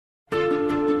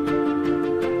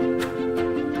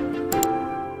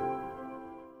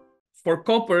for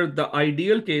copper, the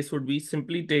ideal case would be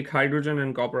simply take hydrogen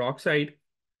and copper oxide,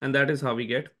 and that is how we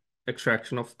get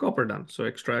extraction of copper done. So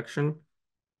extraction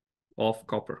of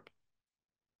copper.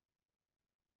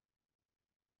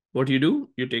 What do?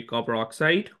 You take copper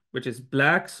oxide, which is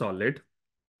black solid,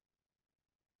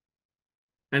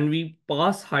 and we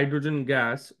pass hydrogen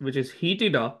gas, which is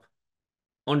heated up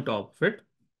on top of it.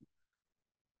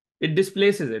 It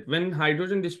displaces it. When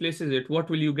hydrogen displaces it, what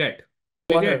will you get?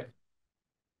 Water.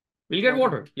 We'll get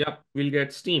water. Yep, we'll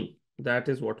get steam. That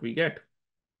is what we get.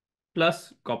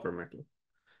 Plus copper metal.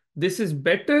 This is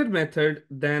better method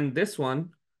than this one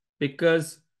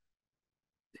because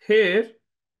here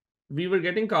we were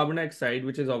getting carbon dioxide,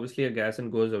 which is obviously a gas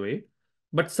and goes away,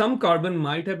 but some carbon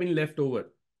might have been left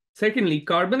over. Secondly,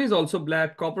 carbon is also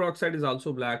black, copper oxide is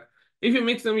also black. If you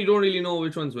mix them, you don't really know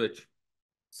which one's which.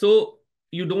 So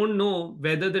you don't know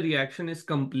whether the reaction is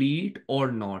complete or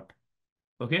not.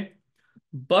 Okay.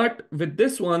 But with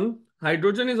this one,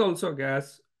 hydrogen is also a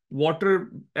gas.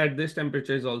 Water at this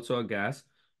temperature is also a gas,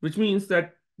 which means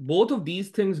that both of these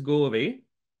things go away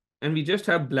and we just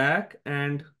have black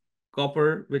and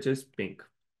copper, which is pink.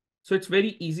 So it's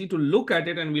very easy to look at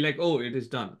it and be like, oh, it is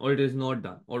done or it is not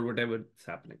done or whatever is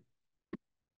happening.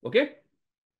 Okay.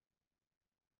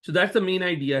 So that's the main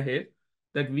idea here,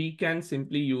 that we can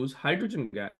simply use hydrogen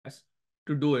gas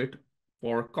to do it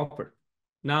for copper.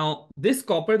 Now, this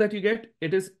copper that you get,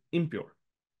 it is impure.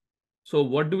 So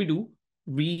what do?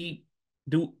 We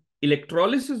do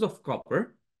electrolysis of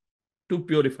copper to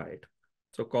purify it.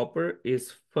 So copper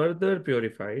is further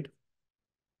purified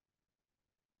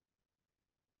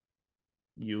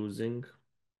using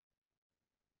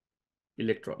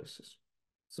electrolysis.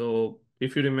 So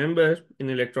if you remember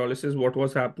in electrolysis, what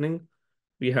was happening?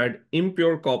 We had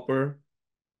impure copper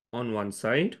on one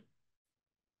side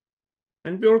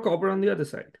and pure copper on the other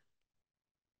side.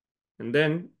 And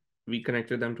then we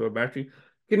connected them to a battery.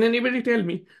 Can anybody tell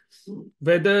me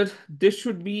whether this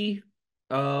should be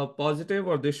positive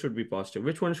or this should be positive?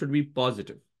 Which one should be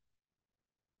positive?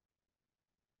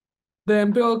 The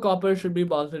impure copper should be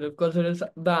positive because it is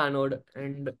the anode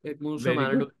and it moves from Very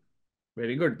anode good.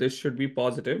 Very good. This should be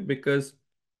positive because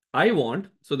I want,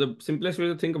 so the simplest way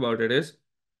to think about it is,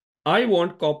 I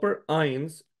want copper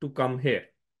ions to come here.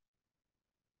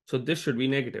 So this should be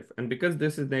negative. And because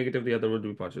this is negative, the other would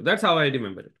be positive. That's how I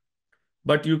remember it.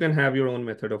 But you can have your own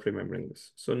method of remembering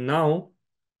this. So now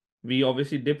we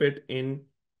obviously dip it in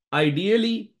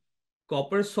ideally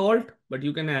copper salt, but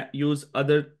you can use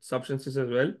other substances as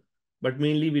well. But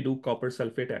mainly we do copper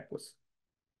sulfate aqueous.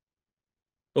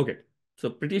 Okay,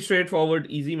 so pretty straightforward,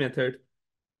 easy method.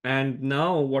 And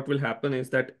now what will happen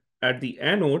is that at the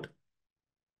anode,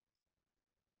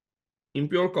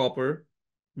 impure copper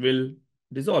will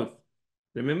dissolve.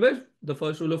 Remember the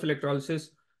first rule of electrolysis,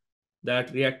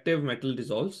 that reactive metal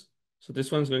dissolves. So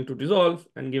this one's going to dissolve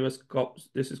and give us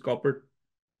this is copper.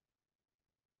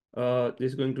 This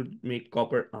is going to make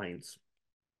copper ions.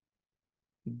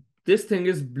 This thing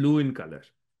is blue in color.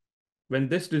 When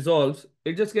this dissolves,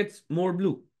 it just gets more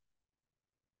blue.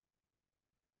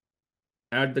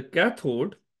 At the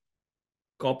cathode,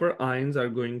 copper ions are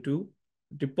going to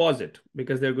deposit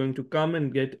because they're going to come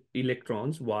and get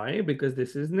electrons. Why? Because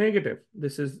this is negative.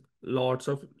 This is lots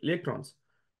of electrons.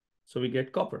 So we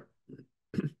get copper.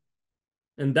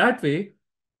 And that way,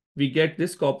 we get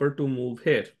this copper to move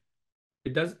here.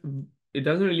 It doesn't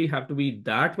really have to be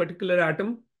that particular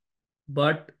atom,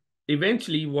 but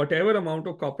eventually whatever amount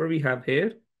of copper we have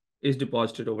here is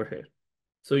deposited over here.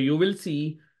 So you will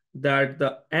see that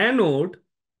the anode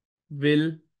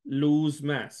will lose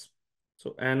mass.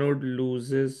 So anode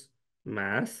loses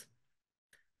mass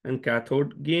and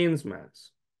cathode gains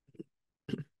mass.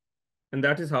 And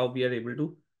that is how we are able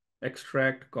to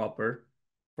extract copper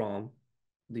from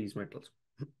these metals,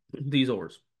 these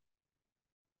ores.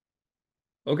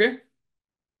 Okay.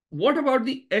 What about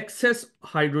the excess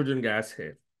hydrogen gas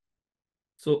here?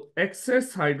 So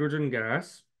excess hydrogen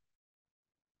gas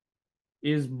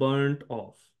is burnt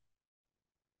off.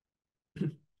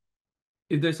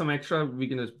 If there's some extra, we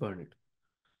can just burn it.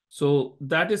 So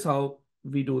that is how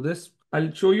we do this.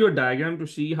 I'll show you a diagram to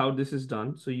see how this is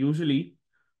done. So usually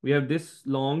we have this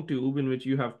long tube in which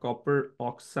you have copper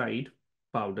oxide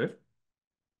powder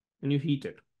and you heat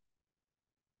it.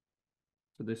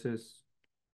 So this is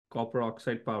copper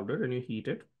oxide powder and you heat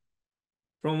it.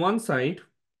 From one side,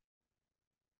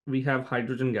 we have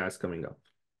hydrogen gas coming up.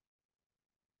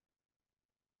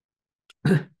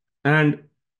 And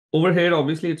over here,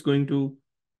 obviously, it's going to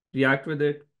react with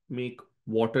it, make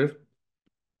water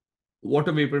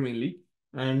vapor mainly,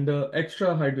 and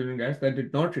extra hydrogen gas that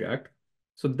did not react.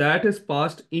 So that is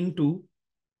passed into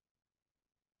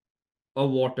a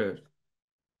water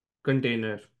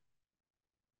container.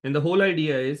 And the whole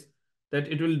idea is that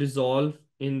it will dissolve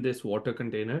in this water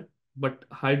container, but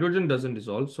hydrogen doesn't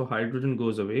dissolve, so hydrogen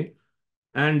goes away.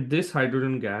 And this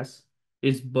hydrogen gas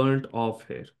is burnt off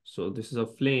here. So this is a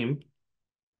flame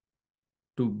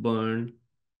to burn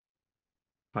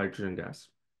hydrogen gas.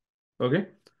 Okay.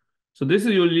 So this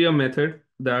is usually a method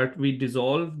that we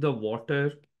dissolve the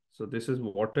water. So this is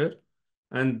water,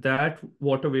 and that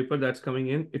water vapor that's coming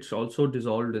in, it's also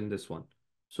dissolved in this one.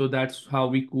 So that's how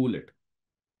we cool it.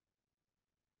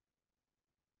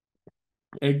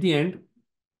 At the end,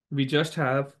 we just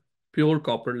have pure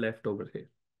copper left over here.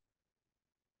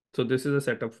 So this is a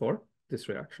setup for this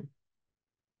reaction.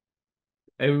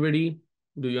 Everybody,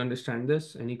 do you understand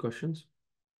this? Any questions?